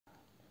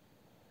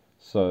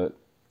So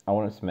I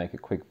wanted to make a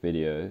quick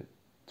video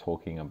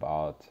talking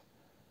about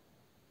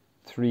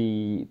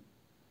three,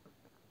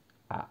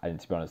 and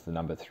to be honest, the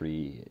number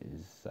three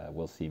is,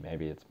 we'll see,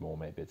 maybe it's more,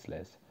 maybe it's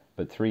less,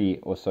 but three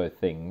or so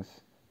things,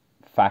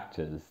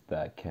 factors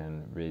that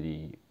can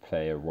really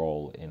play a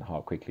role in how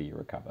quickly you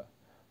recover.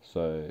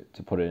 So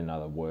to put it in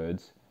other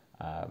words,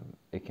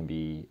 it can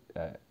be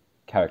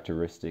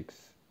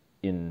characteristics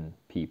in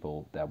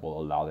people that will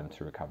allow them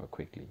to recover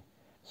quickly.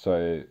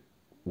 So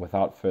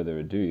without further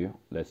ado,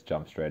 let's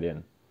jump straight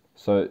in.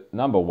 So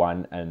number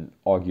one, and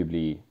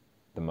arguably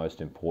the most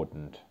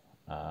important,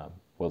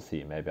 we'll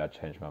see, maybe I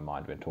change my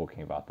mind when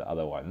talking about the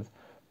other ones,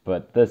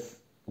 but this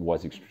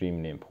was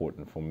extremely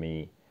important for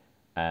me,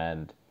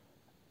 and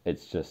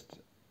it's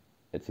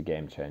a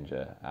game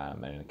changer,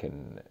 and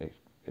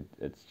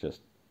it's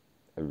just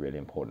a really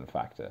important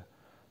factor.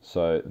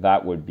 So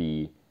that would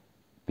be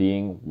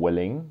being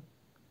willing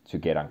to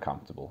get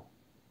uncomfortable.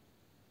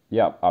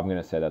 Yeah, I'm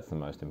going to say that's the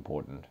most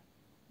important.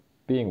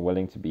 Being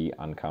willing to be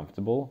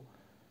uncomfortable.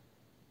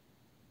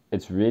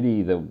 It's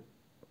really the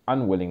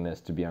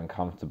unwillingness to be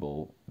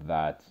uncomfortable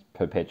that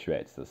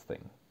perpetuates this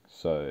thing.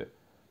 So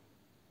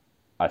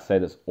I say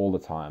this all the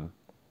time.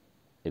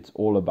 It's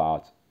all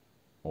about,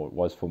 or it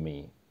was for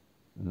me,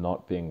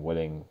 not being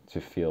willing to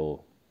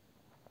feel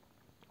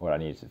what I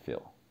needed to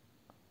feel,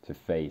 to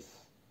face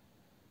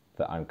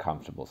the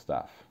uncomfortable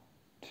stuff,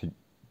 to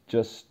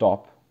just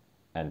stop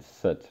and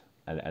sit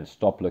and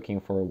stop looking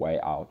for a way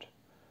out,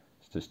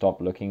 to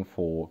stop looking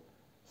for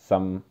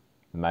some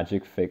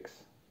magic fix,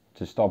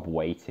 to stop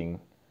waiting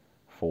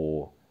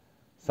for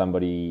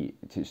somebody,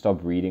 to stop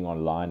reading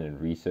online and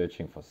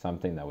researching for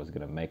something that was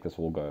going to make this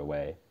all go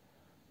away.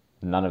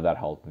 None of that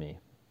helped me.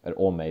 It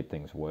all made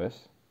things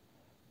worse.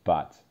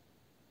 But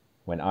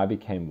when I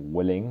became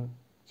willing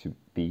to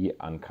be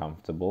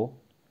uncomfortable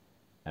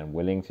and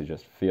willing to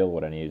just feel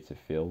what I needed to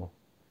feel,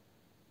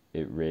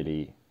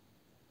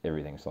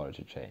 everything started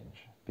to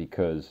change,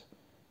 because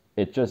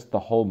it just, the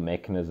whole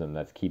mechanism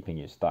that's keeping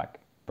you stuck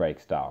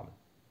breaks down,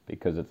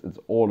 because it's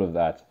all of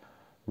that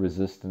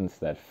resistance,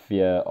 that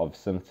fear of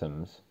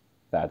symptoms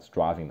that's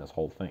driving this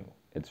whole thing.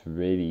 It's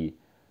really,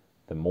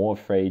 the more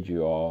afraid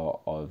you are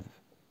of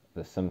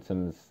the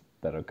symptoms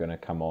that are going to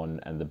come on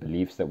and the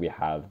beliefs that we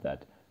have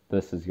that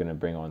this is going to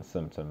bring on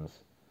symptoms,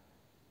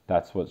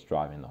 that's what's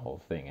driving the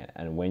whole thing.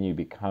 And when you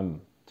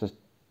become just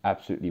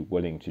absolutely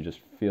willing to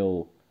just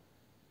feel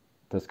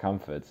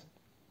discomfort,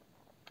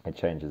 it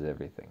changes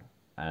everything.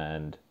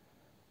 And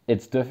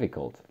it's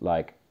difficult.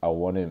 Like, I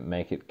want to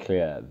make it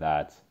clear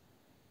that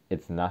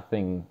it's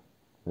nothing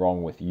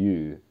wrong with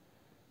you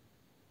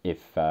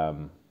if,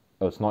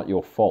 it's not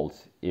your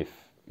fault if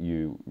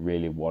you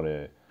really want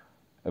to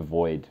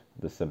avoid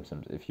the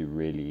symptoms, if you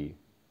really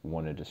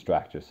want to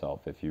distract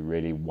yourself, if you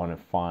really want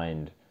to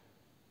find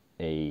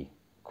a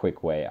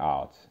quick way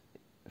out,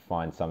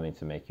 find something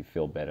to make you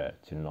feel better,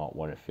 to not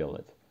want to feel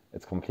it.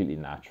 It's completely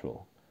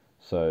natural.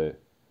 So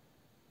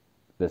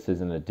this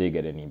isn't a dig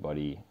at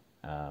anybody,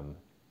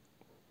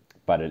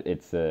 but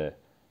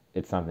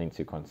it's something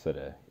to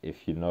consider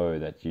if you know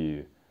that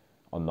you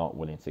are not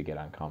willing to get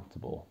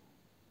uncomfortable.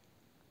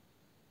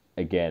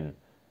 Again,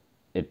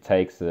 it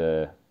takes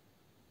a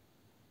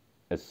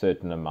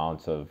certain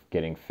amount of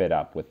getting fed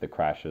up with the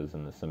crashes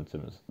and the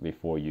symptoms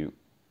before you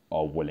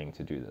are willing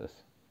to do this.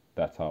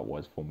 That's how it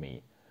was for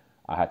me.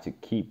 I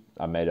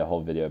made a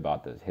whole video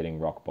about this, hitting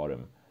rock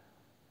bottom.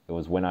 It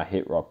was when I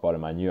hit rock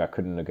bottom, I knew I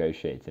couldn't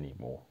negotiate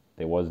anymore.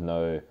 There was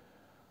no,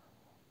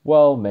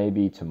 well,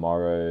 maybe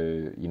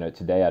tomorrow,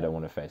 today I don't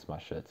want to face my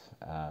shit.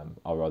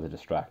 I'll rather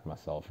distract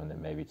myself, and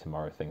then maybe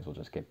tomorrow things will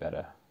just get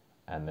better.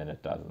 And then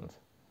it doesn't.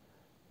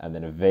 And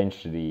then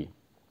eventually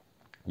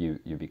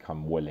you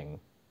become willing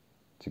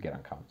to get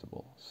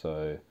uncomfortable.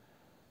 So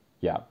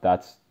yeah,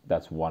 that's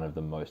one of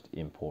the most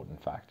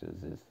important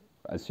factors, is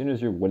as soon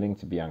as you're willing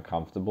to be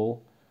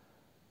uncomfortable,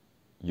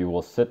 you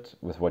will sit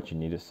with what you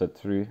need to sit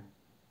through,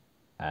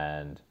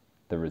 and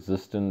the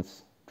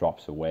resistance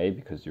drops away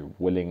because you're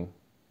willing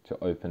to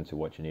open to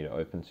what you need to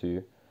open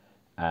to.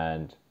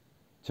 And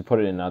to put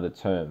it in other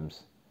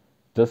terms,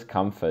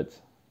 discomfort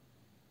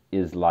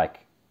is like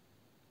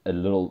a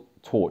little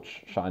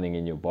torch shining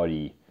in your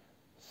body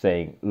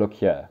saying, look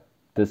here,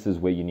 this is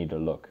where you need to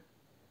look.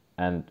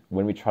 And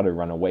when we try to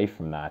run away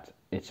from that,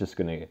 it's just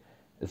gonna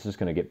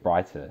get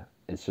brighter.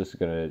 It's just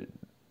gonna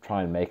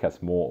try and make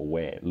us more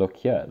aware. Look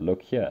here,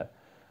 look here.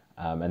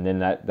 And then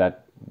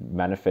that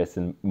manifests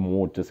in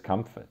more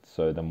discomfort.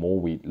 So the more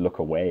we look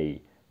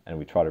away and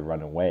we try to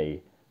run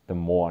away, the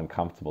more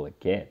uncomfortable it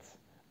gets,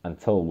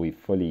 until we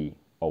fully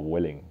are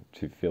willing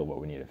to feel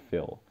what we need to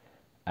feel.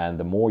 And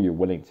the more you're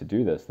willing to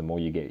do this, the more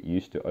you get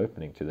used to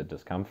opening to the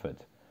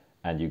discomfort.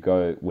 And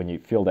when you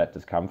feel that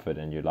discomfort,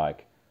 and you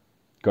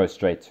go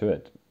straight to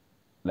it,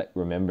 like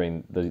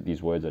remembering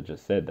these words I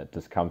just said, that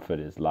discomfort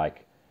is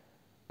like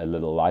a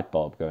little light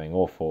bulb going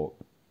off, or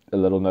a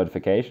little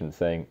notification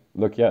saying,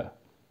 look, yeah,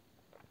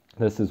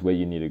 this is where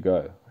you need to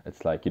go.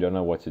 It's like, you don't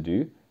know what to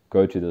do,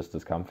 go to this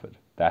discomfort.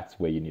 That's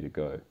where you need to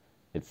go.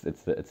 It's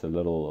a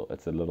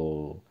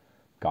little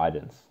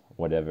guidance,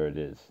 whatever it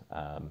is,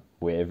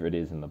 wherever it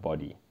is in the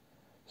body.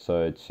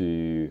 So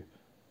to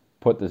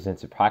put this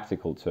into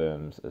practical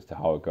terms as to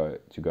how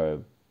to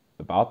go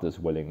about this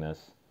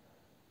willingness,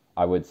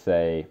 I would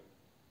say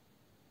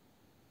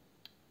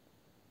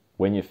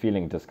when you're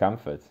feeling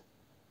discomfort,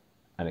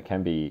 and it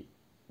can be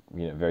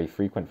very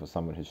frequent for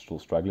someone who's still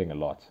struggling a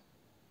lot,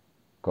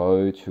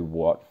 go to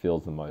what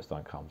feels the most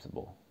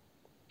uncomfortable.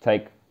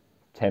 Take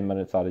 10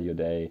 minutes out of your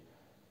day,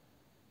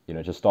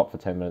 just stop for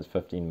 10 minutes,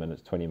 15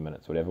 minutes, 20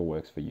 minutes, whatever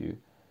works for you,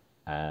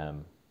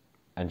 and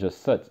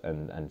just sit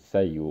and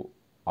say,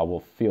 I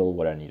will feel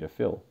what I need to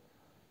feel.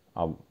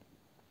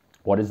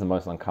 What is the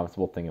most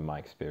uncomfortable thing in my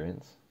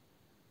experience?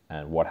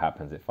 And what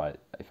happens if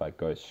I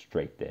go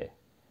straight there?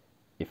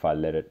 If I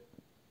let it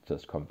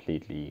just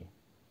completely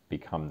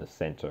become the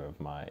center of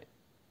my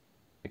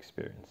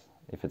experience,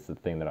 if it's the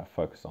thing that I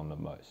focus on the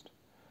most.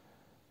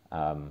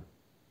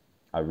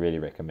 I really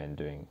recommend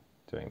doing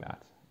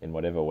that in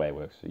whatever way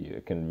works for you.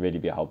 It can really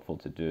be helpful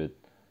to do it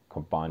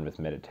combined with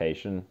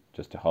meditation,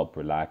 just to help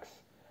relax,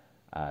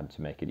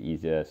 to make it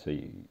easier, so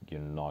you're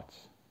not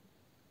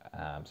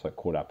so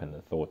caught up in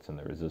the thoughts and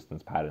the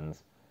resistance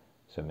patterns.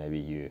 So maybe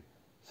you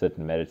sit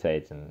and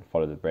meditate and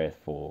follow the breath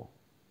for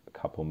a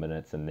couple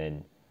minutes, and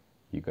then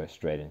you go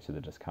straight into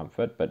the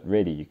discomfort. But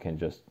really, you can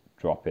just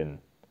drop in,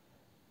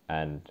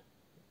 and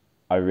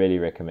I really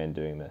recommend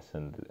doing this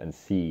and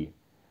see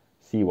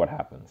what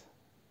happens.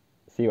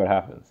 See what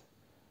happens.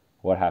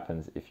 What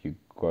happens if you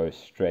go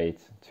straight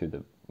to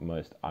the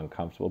most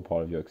uncomfortable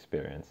part of your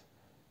experience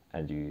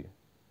and you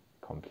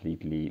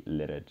completely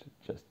let it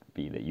just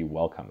be, that you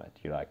welcome it.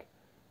 You're like,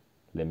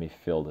 let me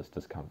feel this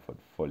discomfort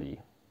fully,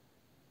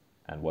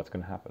 and what's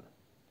going to happen?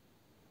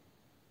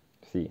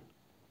 See.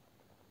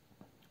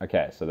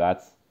 Okay, so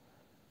that's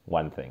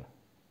one thing.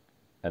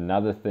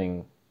 Another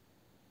thing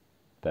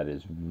that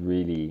is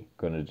really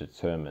going to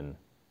determine,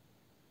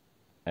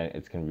 and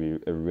it's going to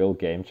be a real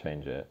game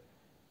changer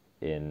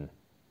in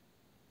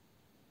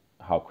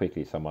how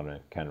quickly someone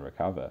can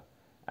recover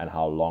and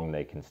how long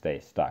they can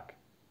stay stuck.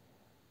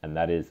 And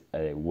that is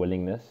a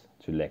willingness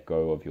to let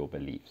go of your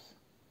beliefs.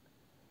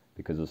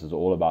 Because this is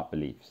all about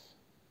beliefs.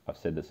 I've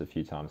said this a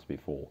few times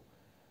before.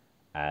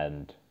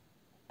 And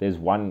there's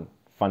one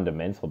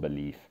fundamental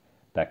belief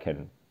that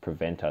can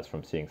prevent us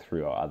from seeing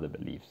through our other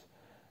beliefs.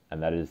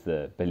 And that is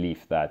the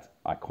belief that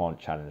I can't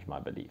challenge my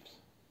beliefs.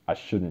 I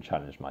shouldn't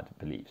challenge my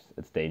beliefs.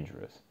 It's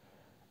dangerous.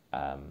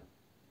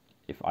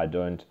 If I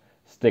don't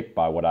stick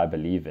by what I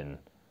believe in,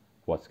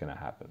 what's going to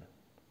happen?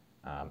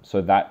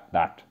 So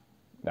that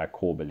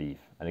core belief,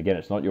 and again,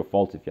 it's not your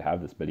fault if you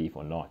have this belief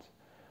or not.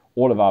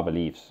 All of our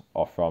beliefs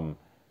are from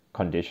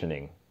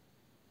conditioning,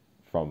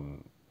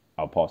 from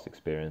our past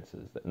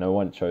experiences, that no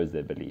one chose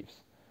their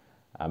beliefs.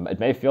 It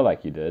may feel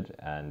like you did,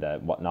 and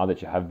now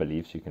that you have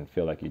beliefs, you can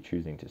feel like you're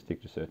choosing to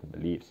stick to certain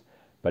beliefs.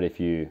 But if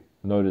you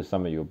notice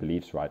some of your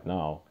beliefs right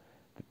now,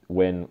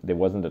 when there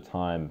wasn't a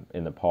time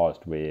in the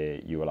past where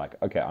you were like,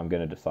 okay, I'm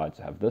going to decide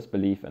to have this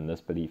belief and this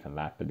belief and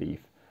that belief.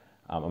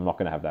 I'm not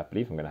going to have that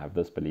belief, I'm going to have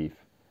this belief.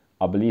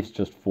 Our beliefs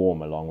just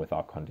form along with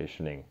our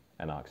conditioning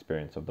and our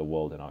experience of the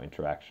world and our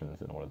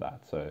interactions and all of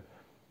that. So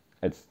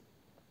it's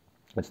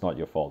not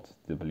your fault,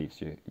 the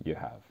beliefs you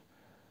have.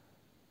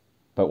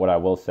 But what I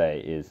will say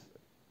is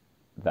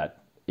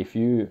that if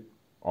you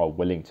are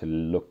willing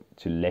to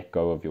let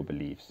go of your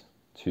beliefs,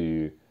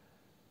 to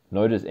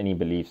notice any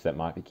beliefs that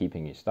might be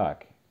keeping you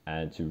stuck,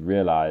 and to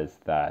realize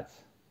that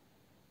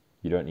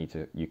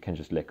you can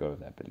just let go of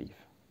that belief.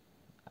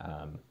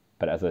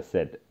 But as I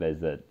said, there's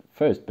the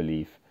first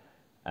belief,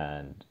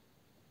 and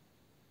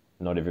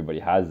not everybody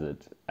has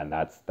it, and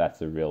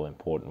that's a real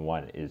important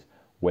one, is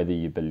whether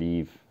you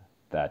believe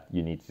that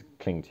you need to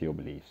cling to your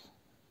beliefs,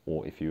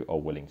 or if you are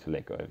willing to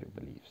let go of your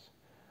beliefs.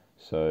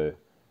 So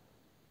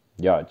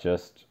yeah,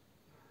 just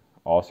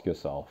ask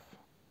yourself,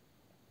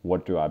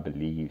 what do I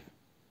believe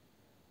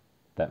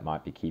that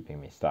might be keeping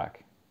me stuck?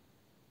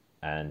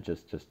 And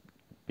just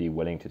be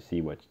willing to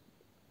see what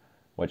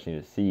you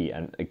need to see.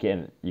 And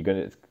again,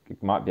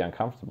 it might be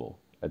uncomfortable.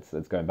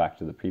 It's going back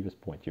to the previous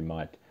point. You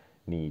might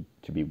need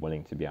to be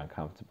willing to be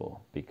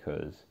uncomfortable,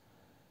 because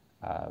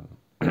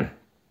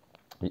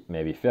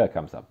maybe fear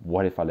comes up.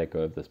 What if I let go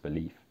of this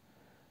belief?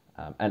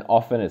 And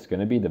often it's going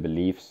to be the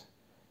beliefs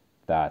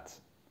that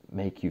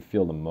make you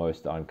feel the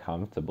most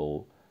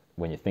uncomfortable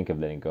when you think of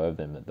letting go of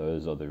them, that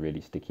those are the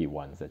really sticky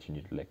ones that you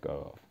need to let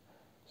go of.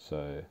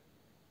 So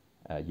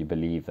you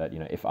believe that,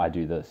 if I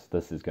do this,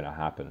 this is going to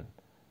happen.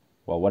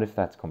 Well, what if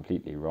that's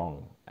completely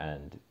wrong,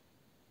 and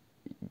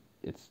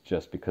it's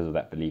just because of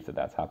that belief that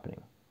that's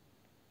happening?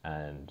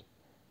 And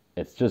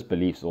it's just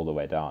beliefs all the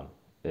way down.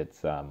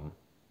 It's and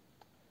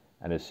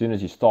as soon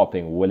as you start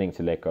being willing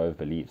to let go of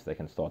beliefs, they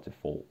can start to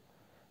fall,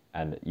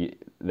 and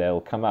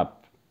they'll come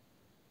up.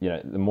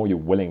 The more you're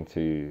willing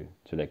to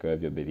let go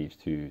of your beliefs,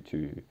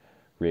 to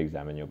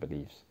re-examine your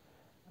beliefs,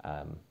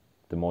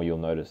 the more you'll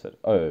notice that,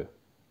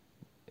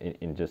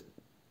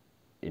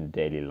 in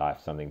daily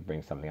life, something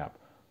brings something up.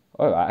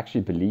 Oh, I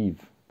actually believe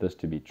this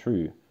to be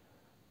true,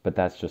 but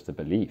that's just a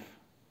belief.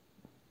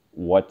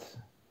 What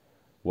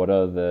what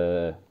are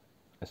the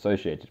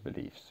associated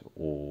beliefs?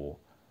 Or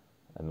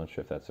I'm not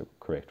sure if that's a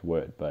correct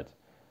word, but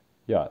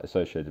yeah,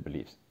 associated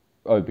beliefs.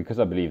 Oh, because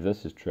I believe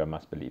this is true, I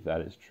must believe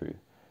that is true.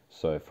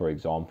 So, for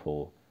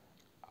example,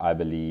 I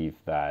believe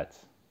that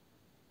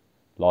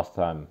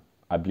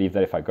I believe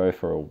that if I go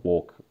for a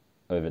walk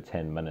over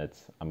 10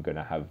 minutes, I'm going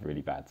to have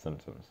really bad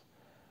symptoms.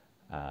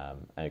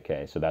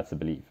 Okay, so that's a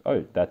belief.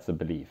 Oh, that's a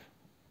belief.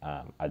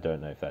 I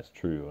don't know if that's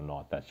true or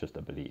not. That's just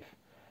a belief.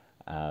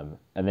 And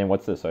then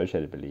what's the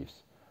associated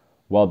beliefs?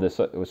 Well,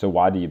 so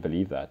why do you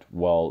believe that?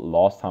 Well,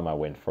 last time I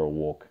went for a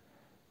walk,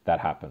 that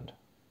happened.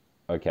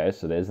 Okay,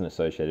 so there's an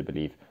associated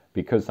belief.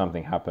 Because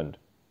something happened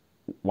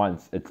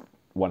once, it's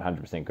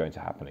 100% going to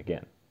happen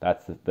again.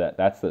 That's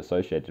the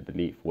associated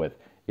belief with,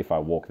 if I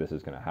walk, this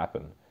is going to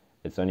happen.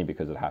 It's only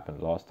because it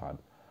happened last time.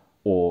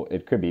 Or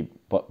it could be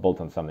built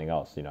on something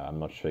else. I'm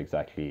not sure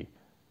exactly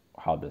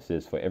how this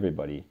is for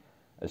everybody.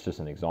 It's just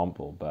an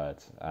example,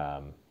 but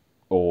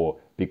or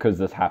because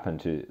this happened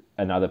to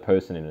another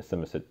person in a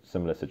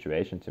similar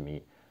situation to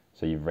me.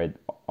 So you've read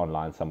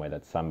online somewhere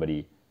that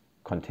somebody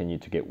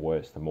continued to get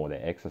worse the more they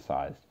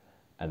exercised,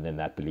 and then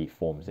that belief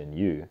forms in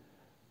you.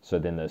 So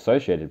then the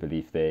associated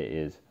belief there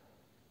is,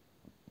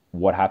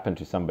 what happened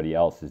to somebody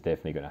else is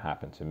definitely going to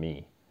happen to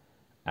me.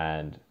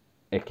 And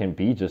it can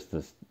be just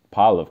this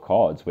pile of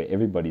cards where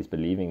everybody's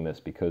believing this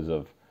because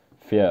of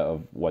fear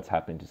of what's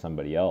happening to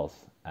somebody else,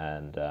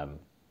 and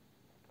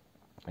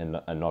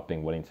not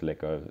being willing to let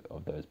go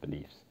of those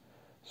beliefs.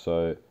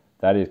 So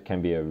that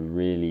can be a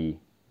really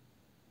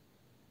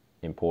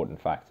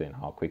important factor in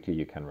how quickly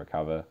you can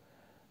recover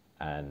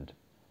and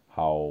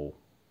how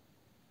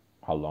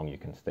long you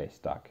can stay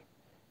stuck.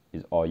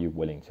 Is, are you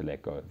willing to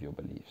let go of your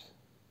beliefs?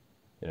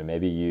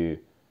 Maybe you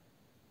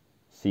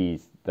see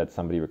that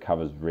somebody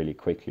recovers really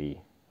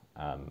quickly.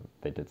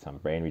 They did some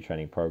brain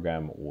retraining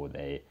program, or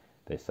they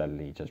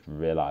suddenly just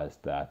realized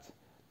that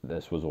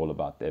this was all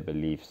about their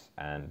beliefs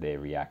and their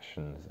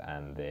reactions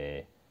and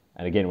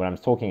again, when I'm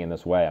talking in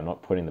this way, I'm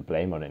not putting the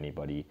blame on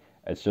anybody.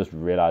 It's just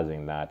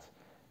realizing that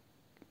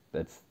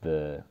it's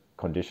the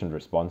conditioned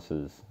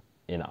responses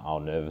in our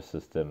nervous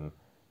system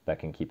that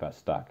can keep us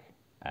stuck.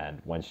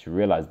 And once you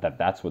realize that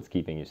that's what's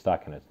keeping you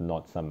stuck, and it's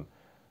not some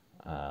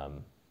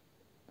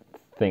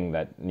thing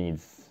that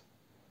needs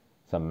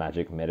some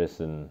magic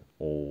medicine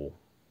or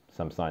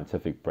some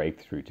scientific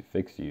breakthrough to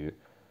fix you,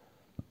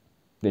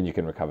 then you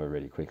can recover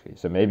really quickly.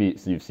 So maybe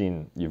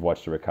you've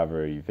watched a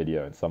recovery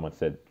video and someone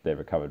said they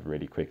recovered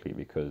really quickly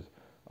because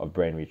of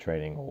brain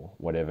retraining or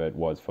whatever it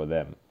was for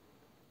them.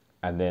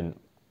 And then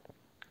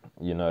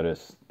you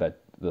notice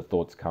that the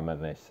thoughts come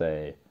and they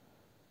say,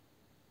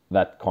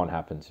 that can't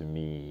happen to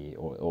me,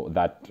 or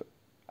that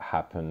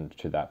happened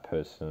to that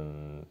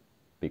person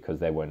because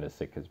they weren't as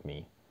sick as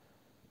me.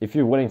 If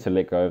you're willing to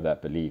let go of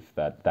that belief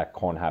that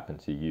can't happen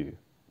to you,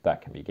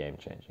 that can be game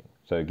changing.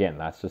 So again,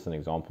 that's just an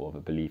example of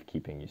a belief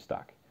keeping you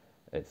stuck.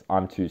 It's,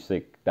 I'm too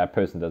sick, that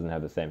person doesn't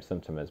have the same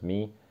symptom as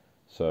me,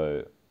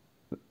 so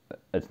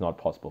it's not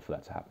possible for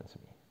that to happen to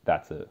me.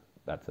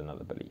 That's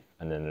another belief.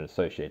 And then an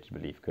associated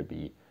belief could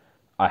be,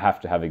 I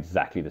have to have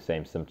exactly the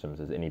same symptoms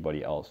as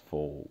anybody else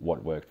for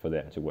what worked for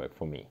them to work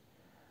for me.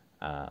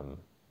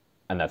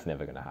 And that's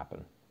never going to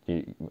happen.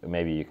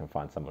 Maybe you can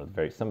find someone with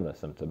very similar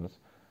symptoms,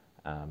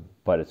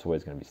 but it's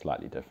always going to be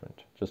slightly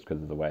different, just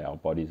because of the way our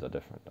bodies are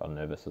different, our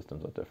nervous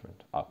systems are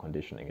different, our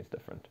conditioning is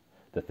different,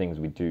 the things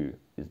we do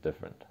is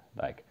different.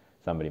 Like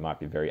somebody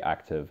might be very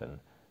active and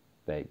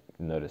they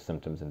notice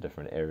symptoms in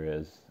different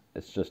areas.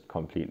 It's just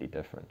completely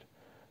different.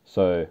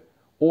 So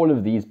all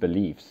of these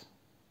beliefs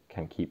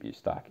can keep you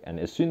stuck. And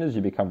as soon as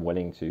you become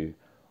willing to,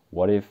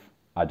 what if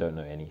I don't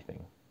know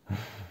anything?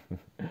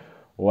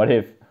 What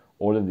if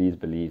all of these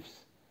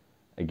beliefs,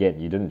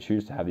 again, you didn't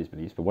choose to have these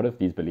beliefs, but what if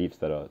these beliefs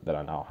that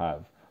I now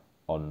have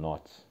are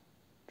not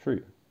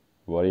true?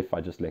 What if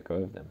I just let go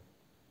of them?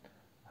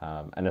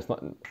 And it's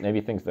not, maybe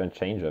things don't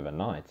change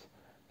overnight.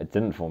 It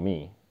didn't for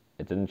me.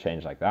 It didn't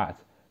change like that.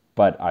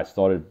 But I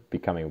started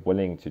becoming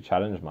willing to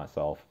challenge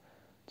myself,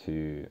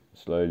 to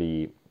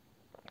slowly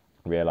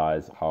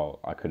realize how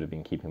I could have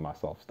been keeping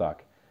myself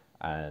stuck.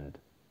 And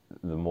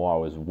the more I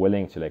was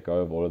willing to let go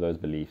of all of those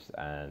beliefs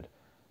and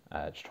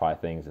to try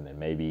things, and then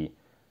maybe,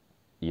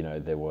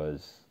 there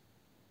was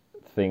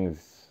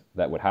things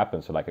that would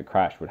happen. So like a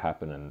crash would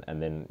happen,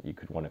 and then you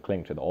could want to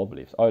cling to the old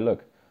beliefs. Oh,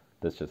 look,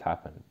 this just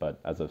happened. But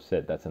as I've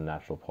said, that's a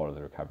natural part of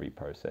the recovery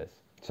process.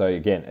 So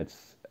again,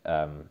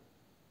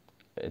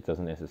 it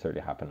doesn't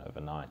necessarily happen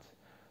overnight,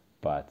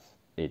 but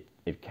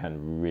it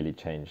can really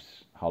change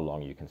how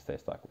long you can stay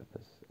stuck with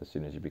this as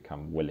soon as you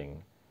become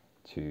willing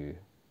to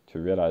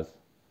realize,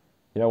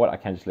 you know what, I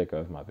can't just let go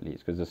of my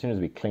beliefs. Because as soon as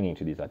we're clinging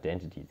to these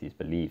identities, these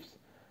beliefs,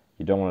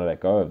 you don't want to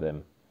let go of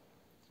them.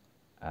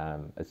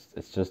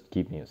 It's just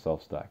keeping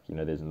yourself stuck.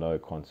 There's no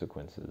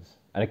consequences,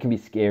 and it can be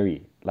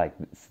scary. Like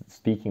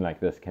speaking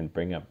like this can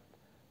bring up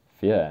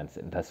fear and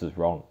saying, this is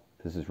wrong.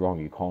 This is wrong.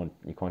 You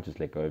can't just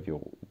let go of your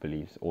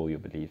beliefs, all your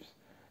beliefs.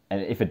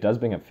 And if it does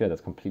bring up fear,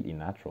 that's completely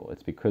natural.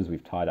 It's because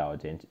we've tied our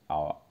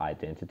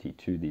identity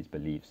to these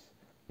beliefs.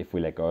 If we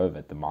let go of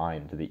it, the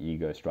mind, the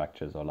ego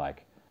structures are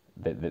like,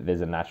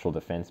 there's a natural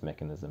defense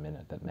mechanism in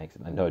it that makes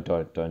it, no,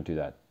 don't do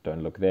that.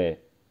 Don't look there.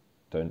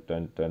 Don't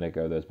let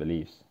go of those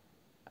beliefs.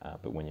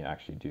 But when you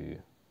actually do,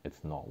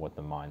 it's not what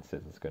the mind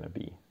says it's going to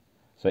be.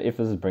 So if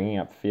this is bringing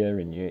up fear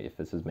in you, if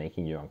this is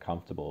making you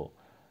uncomfortable,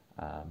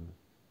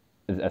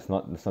 there's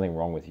nothing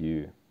wrong with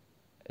you.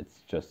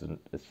 It's just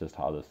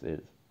how this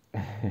is.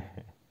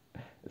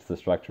 It's the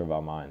structure of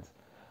our minds.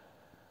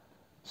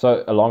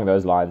 So along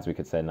those lines, we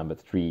could say number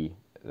 3,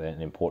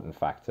 an important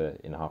factor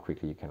in how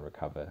quickly you can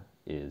recover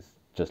is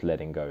just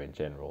letting go in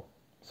general.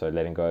 So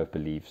letting go of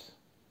beliefs,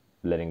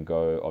 letting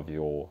go of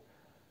your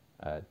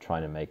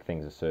trying to make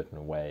things a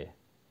certain way,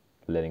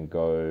 letting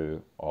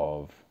go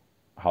of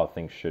how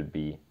things should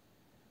be,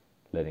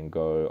 letting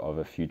go of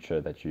a future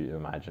that you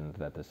imagined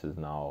that this is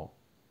now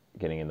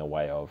getting in the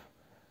way of,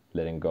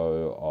 letting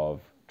go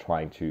of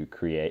trying to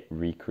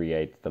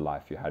recreate the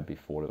life you had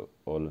before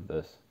all of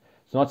this.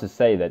 It's not to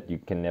say that you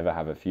can never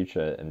have a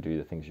future and do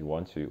the things you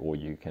want to, or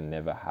you can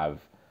never have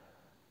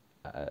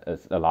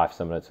a life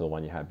similar to the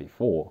one you had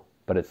before,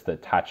 but it's the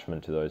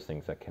attachment to those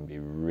things that can be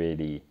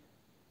really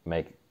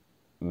make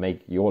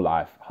your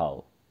life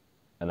hell.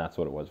 And that's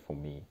what it was for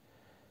me.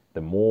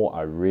 The more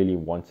I really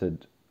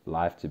wanted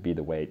life to be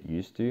the way it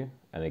used to,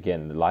 and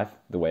again, life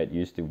the way it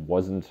used to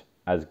wasn't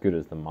as good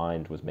as the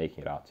mind was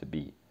making it out to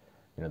be.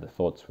 You know, the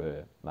thoughts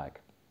were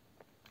like,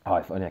 oh,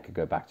 if only I could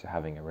go back to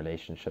having a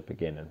relationship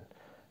again and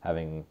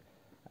having,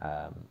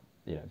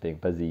 being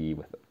busy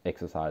with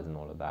exercise and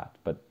all of that.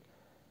 But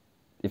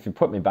if you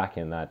put me back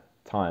in that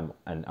time,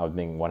 and I was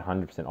being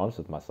 100% honest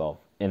with myself,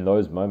 in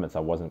those moments I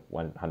wasn't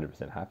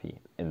 100% happy.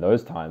 In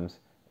those times,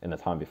 in the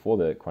time before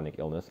the chronic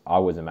illness, I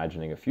was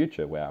imagining a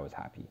future where I was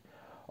happy.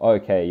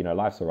 Okay,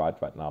 life's all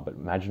right now, but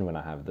imagine when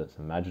I have this,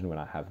 imagine when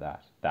I have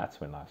that. That's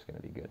when life's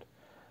going to be good.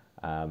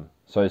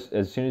 So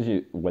as soon as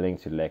you're willing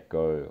to let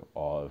go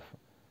of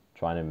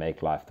trying to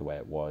make life the way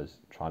it was,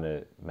 trying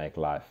to make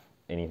life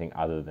anything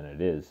other than it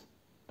is,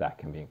 that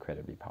can be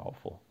incredibly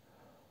powerful.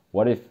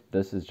 What if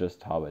this is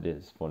just how it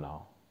is for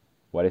now?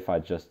 What if I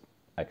just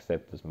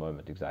accept this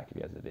moment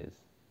exactly as it is?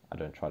 I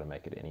don't try to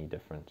make it any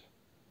different.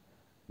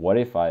 What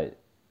if I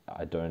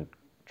don't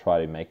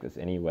try to make this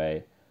any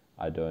way?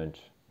 I don't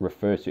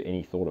refer to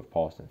any thought of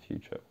past and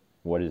future.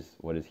 What is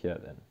here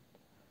then?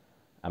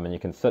 I mean, you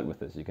can sit with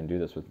this. You can do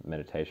this with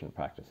meditation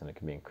practice, and it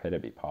can be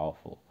incredibly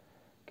powerful.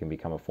 It can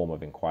become a form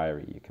of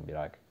inquiry. You can be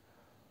like,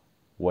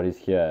 what is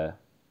here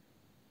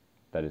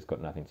that has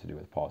got nothing to do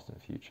with past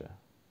and future?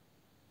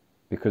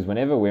 Because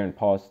whenever we're in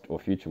past or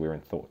future, we're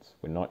in thoughts.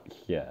 We're not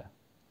here.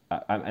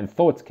 And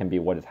thoughts can be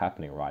what is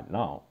happening right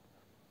now.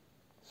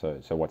 So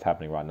what's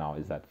happening right now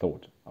is that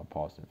thought of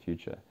past and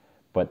future.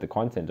 But the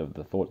content of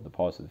the thought of the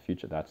past or the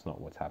future, that's not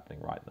what's happening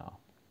right now.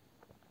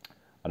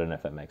 I don't know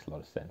if that makes a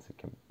lot of sense. It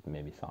can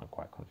maybe sound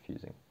quite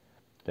confusing.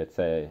 Let's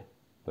say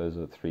those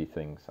are 3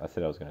 things. I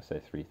said I was going to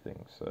say 3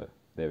 things. So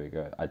there we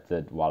go. I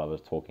did, while I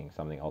was talking,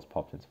 something else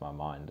popped into my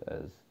mind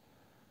as,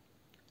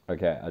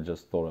 okay, I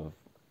just thought of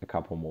a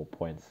couple more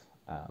points.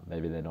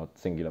 Maybe they're not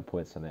singular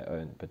points on their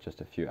own, but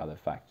just a few other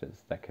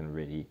factors that can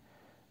really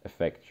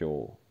affect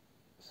your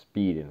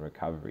speed in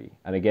recovery.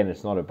 And again,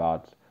 it's not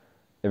about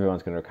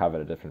everyone's going to recover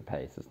at a different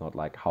pace. It's not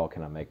like, how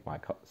can I make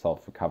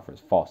myself recover as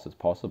fast as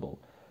possible?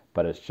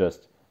 But it's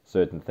just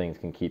certain things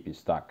can keep you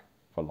stuck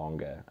for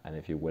longer. And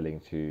if you're willing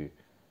to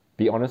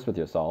be honest with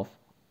yourself,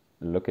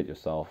 look at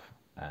yourself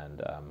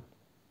and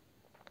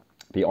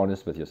be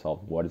honest with yourself.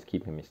 What is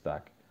keeping me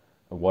stuck?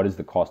 And what is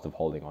the cost of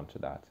holding on to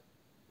that?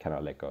 Can I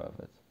let go of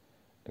it?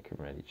 It can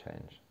really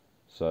change.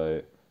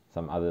 So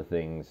some other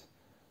things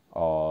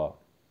are,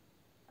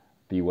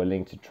 be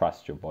willing to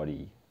trust your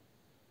body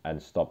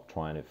and stop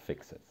trying to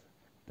fix it.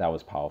 That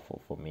was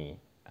powerful for me.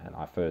 And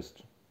I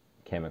first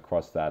came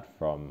across that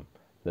from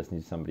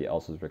listening to somebody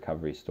else's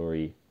recovery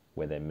story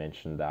where they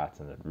mentioned that,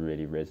 and it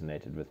really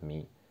resonated with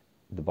me.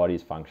 The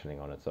body's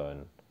functioning on its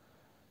own.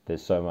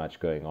 There's so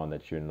much going on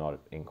that you're not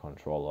in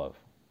control of.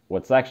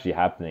 What's actually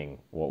happening,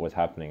 what was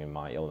happening in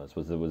my illness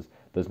was there was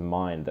this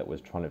mind that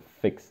was trying to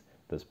fix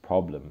this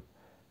problem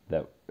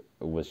that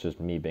was just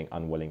me being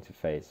unwilling to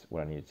face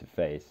what I needed to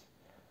face,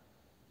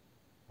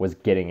 was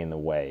getting in the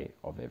way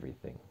of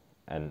everything.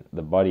 And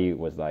the body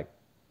was like,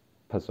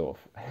 piss off.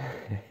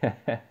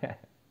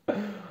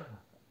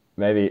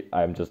 Maybe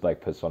I'm just like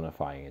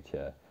personifying it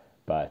here.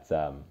 But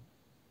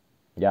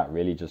yeah,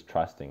 really just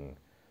trusting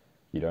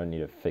you don't need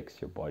to fix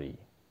your body.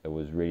 It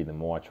was really, the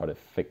more I try to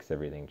fix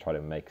everything, try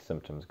to make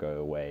symptoms go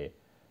away,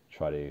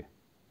 try to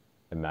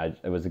imagine,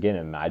 it was again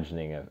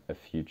imagining a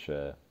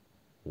future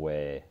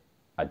where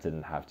I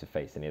didn't have to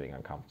face anything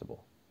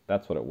uncomfortable.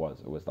 That's what it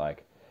was. It was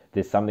like,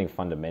 there's something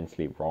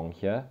fundamentally wrong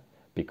here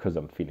because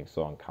I'm feeling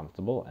so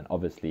uncomfortable. And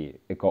obviously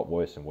it got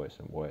worse and worse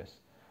and worse.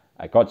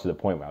 I got to the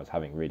point where I was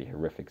having really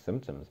horrific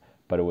symptoms,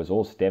 but it was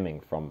all stemming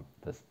from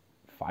this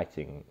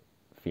fighting,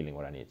 feeling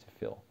what I needed to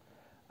feel.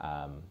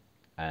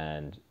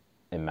 And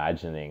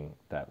imagining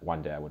that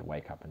one day I would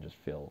wake up and just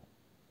feel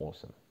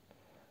awesome.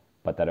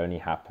 But that only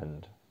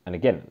happened, and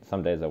again,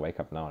 some days I wake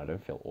up now and I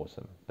don't feel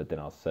awesome, but then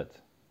I'll sit,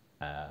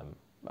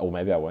 or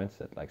maybe I won't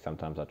sit. Like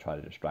sometimes I try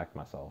to distract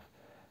myself,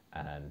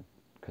 and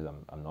because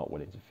I'm not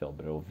willing to feel,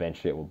 but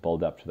eventually it will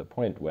build up to the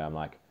point where I'm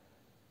like,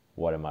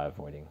 what am I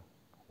avoiding?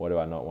 What do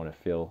I not want to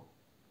feel?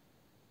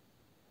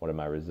 What am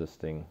I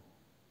resisting?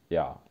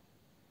 Yeah,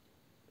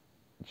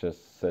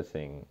 just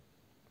sitting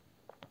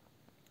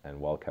and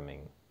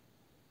welcoming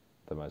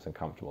the most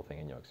uncomfortable thing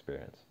in your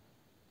experience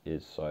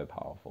is so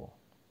powerful.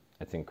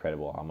 It's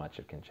incredible how much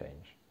it can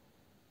change.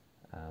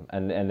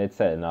 And let's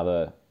say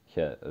another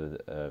here,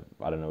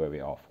 I don't know where we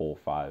are, 4 or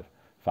 5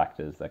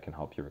 factors that can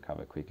help you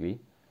recover quickly.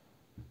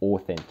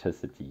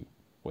 Authenticity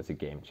was a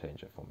game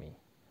changer for me.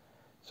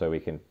 So we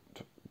can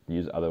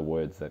use other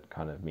words that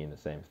kind of mean the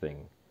same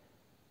thing.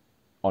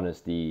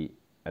 Honesty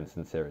and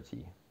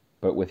sincerity,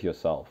 but with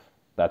yourself.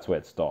 That's where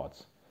it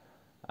starts.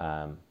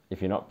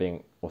 If you're not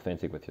being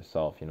authentic with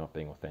yourself, you're not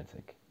being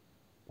authentic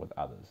with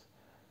others.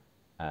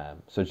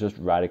 So just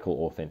radical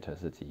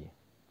authenticity.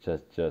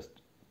 Just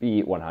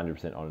be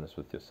 100% honest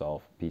with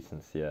yourself. Be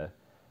sincere.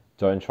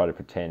 Don't try to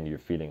pretend you're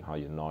feeling how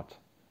you're not.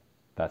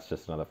 That's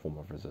just another form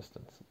of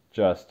resistance.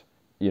 Just,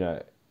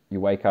 you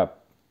wake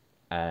up,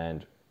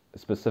 and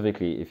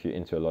specifically if you're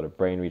into a lot of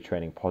brain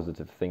retraining,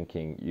 positive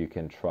thinking, you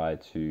can try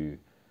to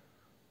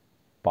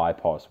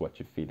bypass what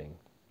you're feeling.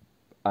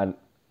 And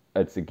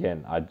it's,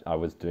 again, I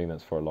was doing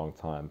this for a long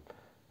time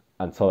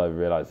until I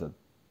realized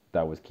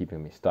that was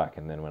keeping me stuck.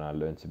 And then when I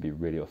learned to be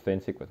really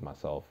authentic with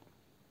myself,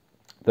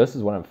 this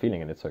is what I'm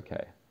feeling, and it's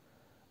okay.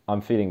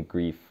 I'm feeling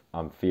grief,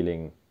 I'm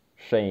feeling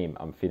shame,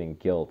 I'm feeling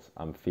guilt,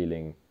 I'm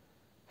feeling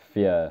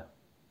fear,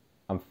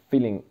 I'm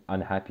feeling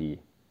unhappy.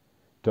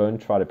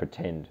 Don't try to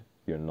pretend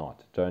you're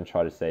not. Don't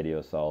try to say to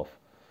yourself,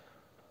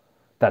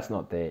 that's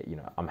not there,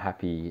 I'm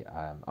happy,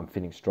 I'm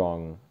feeling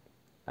strong.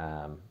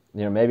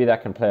 Maybe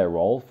that can play a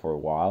role for a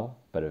while,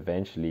 but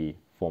eventually,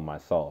 for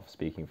myself,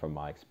 speaking from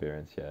my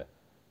experience here,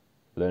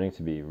 learning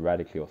to be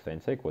radically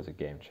authentic was a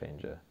game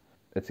changer.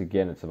 It's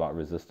about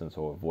resistance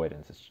or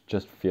avoidance. It's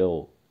just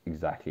feel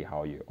exactly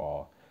how you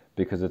are,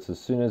 because it's as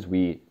soon as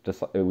we're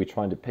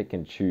trying to pick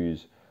and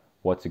choose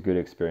what's a good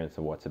experience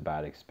and what's a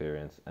bad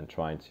experience, and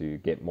trying to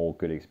get more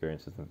good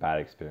experiences than bad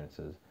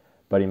experiences.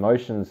 But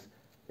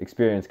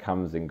experience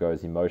comes and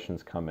goes,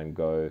 emotions come and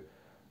go.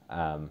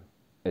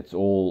 It's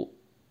all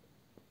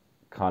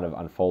kind of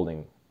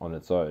unfolding on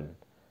its own,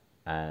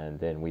 and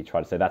then we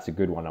try to say that's a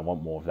good one, I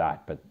want more of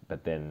that,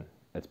 but then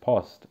it's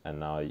past, and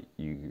now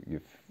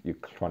you're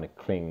trying to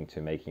cling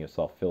to making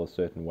yourself feel a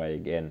certain way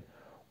again,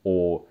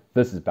 or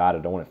this is bad, I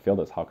don't want to feel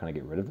this, how can I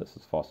get rid of this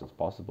as fast as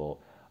possible?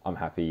 I'm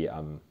happy,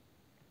 I'm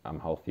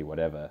healthy,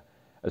 whatever.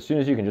 As soon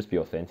as you can just be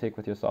authentic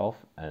with yourself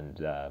and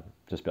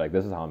just be like,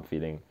 this is how I'm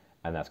feeling,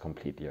 and that's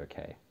completely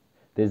okay.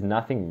 There's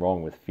nothing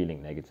wrong with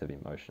feeling negative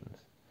emotions.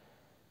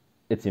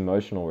 It's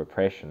emotional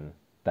repression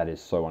that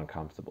is so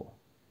uncomfortable.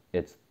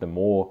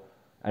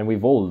 And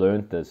we've all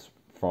learned this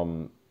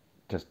from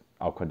just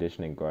our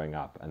conditioning growing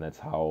up, and that's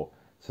how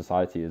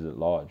society is at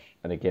large.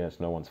 And again, it's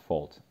no one's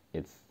fault.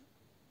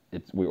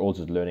 We're all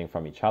just learning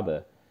from each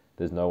other.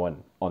 There's no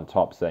one on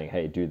top saying,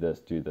 hey, do this,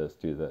 do this,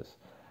 do this.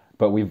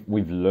 But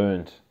we've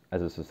learned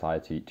as a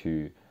society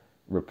to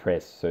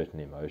repress certain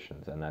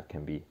emotions, and that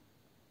can be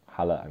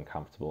hella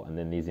uncomfortable. And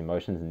then these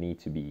emotions need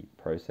to be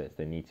processed,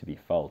 they need to be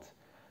felt,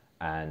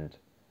 and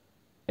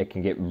it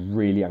can get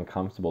really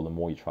uncomfortable the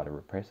more you try to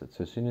repress it.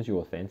 So as soon as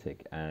you're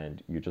authentic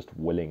and you're just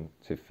willing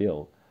to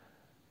feel,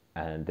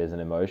 and there's an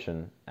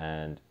emotion,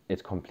 and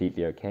it's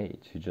completely okay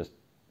to just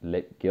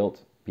let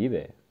guilt be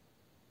there,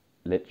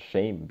 let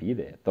shame be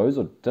there. Those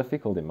are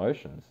difficult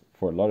emotions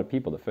for a lot of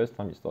people. The first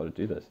time you start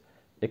to do this,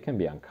 it can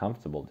be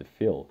uncomfortable to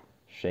feel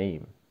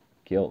shame,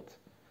 guilt,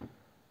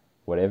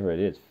 whatever it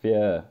is,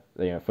 fear.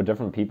 For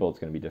different people, it's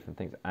going to be different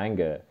things.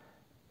 Anger,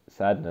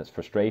 sadness,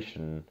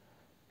 frustration,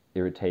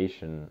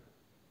 irritation,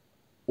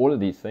 all of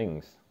these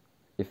things,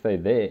 if they're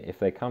there, if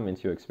they come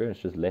into your experience,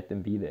 just let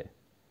them be there.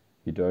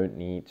 You don't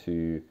need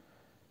to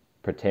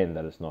pretend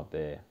that it's not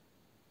there.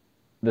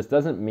 This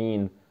doesn't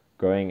mean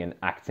going and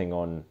acting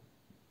on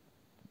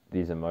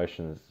these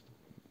emotions,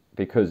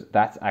 because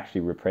that's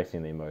actually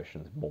repressing the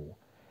emotions more.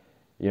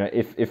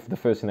 If the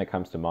first thing that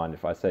comes to mind,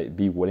 if I say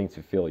be willing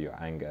to feel your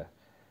anger,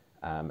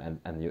 and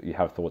you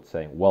have thoughts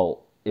saying,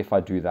 well, if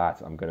I do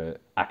that, I'm going to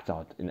act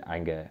out in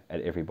anger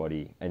at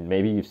everybody. And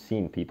maybe you've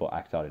seen people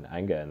act out in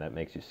anger, and that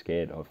makes you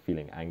scared of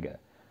feeling anger.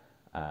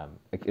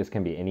 This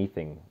can be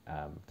anything,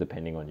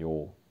 depending on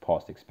your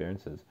past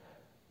experiences.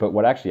 But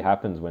what actually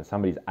happens when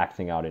somebody's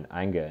acting out in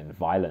anger and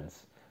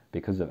violence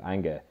because of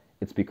anger,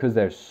 it's because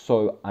they're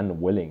so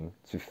unwilling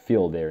to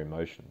feel their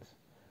emotions.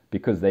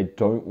 Because they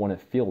don't want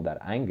to feel that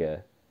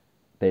anger,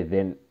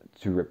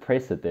 to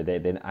repress it, they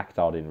then act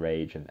out in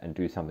rage and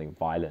do something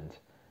violent,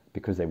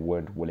 because they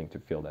weren't willing to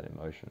feel that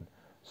emotion.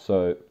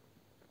 So,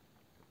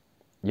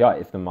 yeah,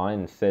 if the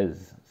mind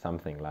says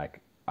something like,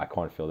 I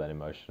can't feel that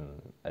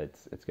emotion,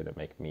 it's going to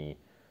make me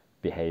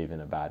behave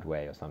in a bad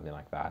way or something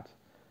like that,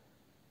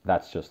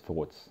 that's just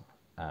thoughts.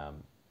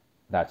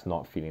 That's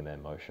not feeling the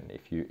emotion.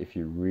 If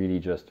you really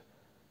just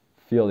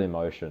feel the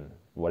emotion,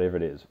 whatever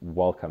it is,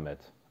 welcome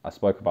it. I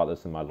spoke about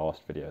this in my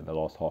last video. In the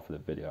last half of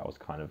the video, I was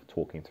kind of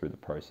talking through the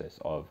process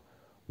of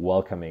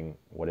welcoming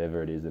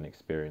whatever it is an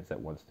experience that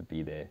wants to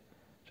be there.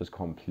 Just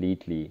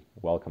completely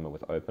welcome it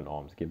with open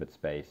arms, give it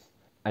space.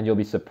 And you'll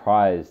be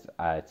surprised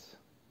at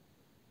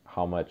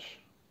how much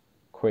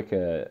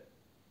quicker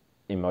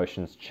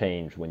emotions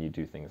change when you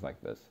do things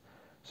like this.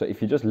 So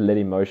if you just let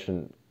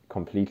emotion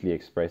completely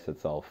express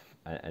itself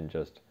and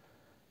just,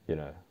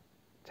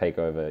 take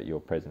over your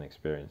present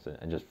experience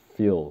and just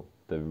feel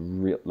the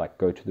real, like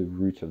go to the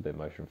root of the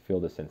emotion, feel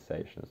the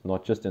sensations,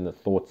 not just in the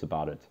thoughts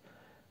about it.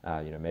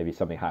 Maybe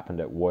something happened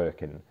at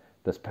work and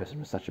this person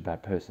was such a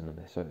bad person and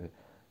they're so,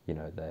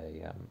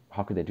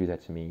 how could they do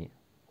that to me?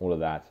 All of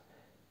that.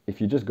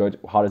 If you just go to,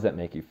 how does that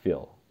make you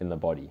feel in the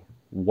body?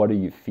 What are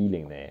you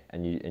feeling there?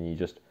 And you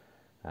just,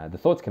 the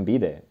thoughts can be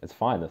there. It's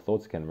fine. The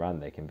thoughts can run.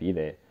 They can be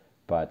there,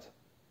 but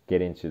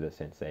get into the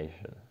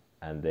sensation,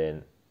 and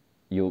then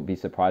you'll be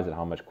surprised at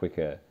how much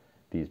quicker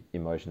these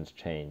emotions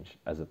change,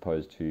 as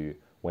opposed to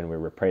when we're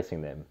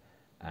repressing them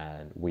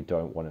and we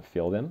don't want to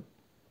feel them.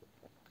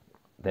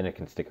 Then it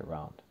can stick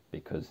around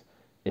because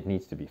it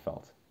needs to be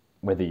felt,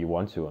 whether you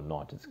want to or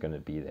not. It's going to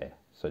be there.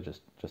 So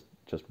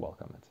just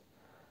welcome it.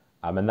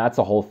 And that's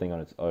a whole thing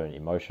on its own,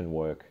 emotion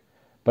work.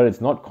 But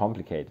it's not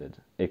complicated.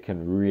 It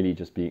can really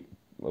just be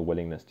a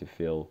willingness to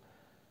feel,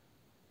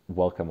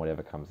 welcome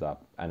whatever comes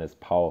up, and it's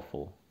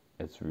powerful.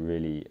 It's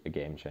really a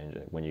game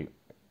changer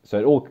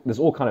this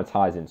all kind of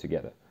ties in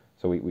together.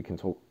 So we can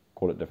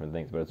call it different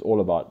things, but it's all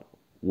about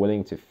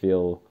willing to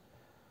feel,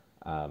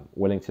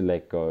 willing to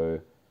let go,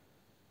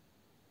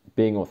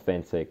 being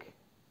authentic,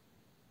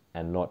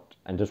 and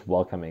just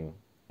welcoming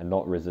and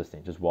not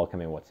resisting, just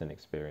welcoming what's in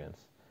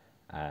experience.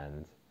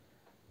 And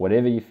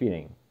whatever you're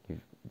feeling,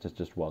 you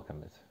just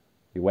welcome it.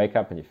 You wake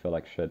up and you feel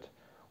like shit.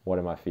 What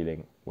am I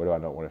feeling? What do I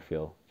not want to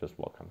feel? Just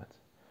welcome it.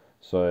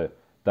 So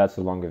that's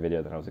a longer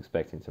video than I was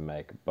expecting to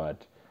make,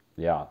 but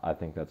yeah, I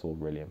think that's all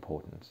really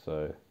important.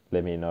 So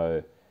let me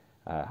know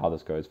how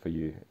this goes for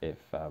you if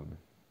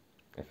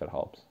it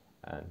helps,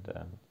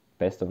 and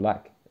best of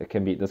luck.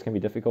 This can be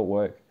difficult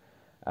work.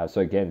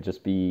 So again,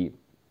 just be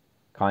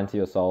kind to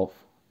yourself,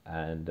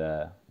 and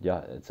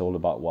it's all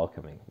about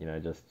welcoming.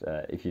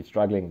 If you're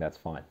struggling, that's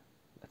fine.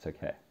 That's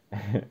okay.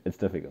 It's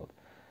difficult.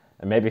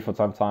 And maybe for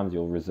sometimes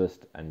you'll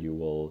resist and you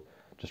will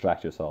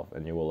distract yourself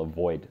and you will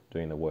avoid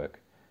doing the work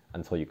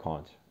until you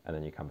can't, and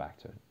then you come back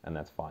to it, and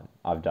that's fine.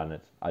 I've done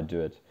it. I do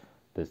it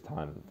this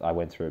time. I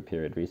went through a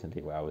period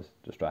recently where I was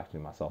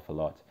distracting myself a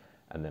lot,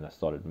 and then I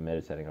started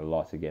meditating a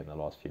lot again the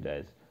last few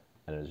days,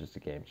 and it was just a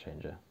game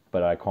changer.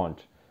 But I can't.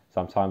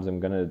 Sometimes I'm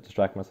going to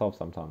distract myself,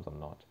 sometimes I'm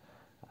not.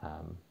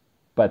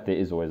 But there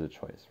is always a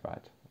choice,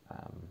 right?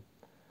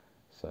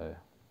 So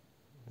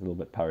a little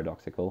bit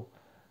paradoxical,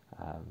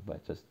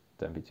 but just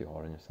don't be too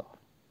hard on yourself.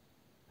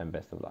 And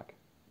best of luck.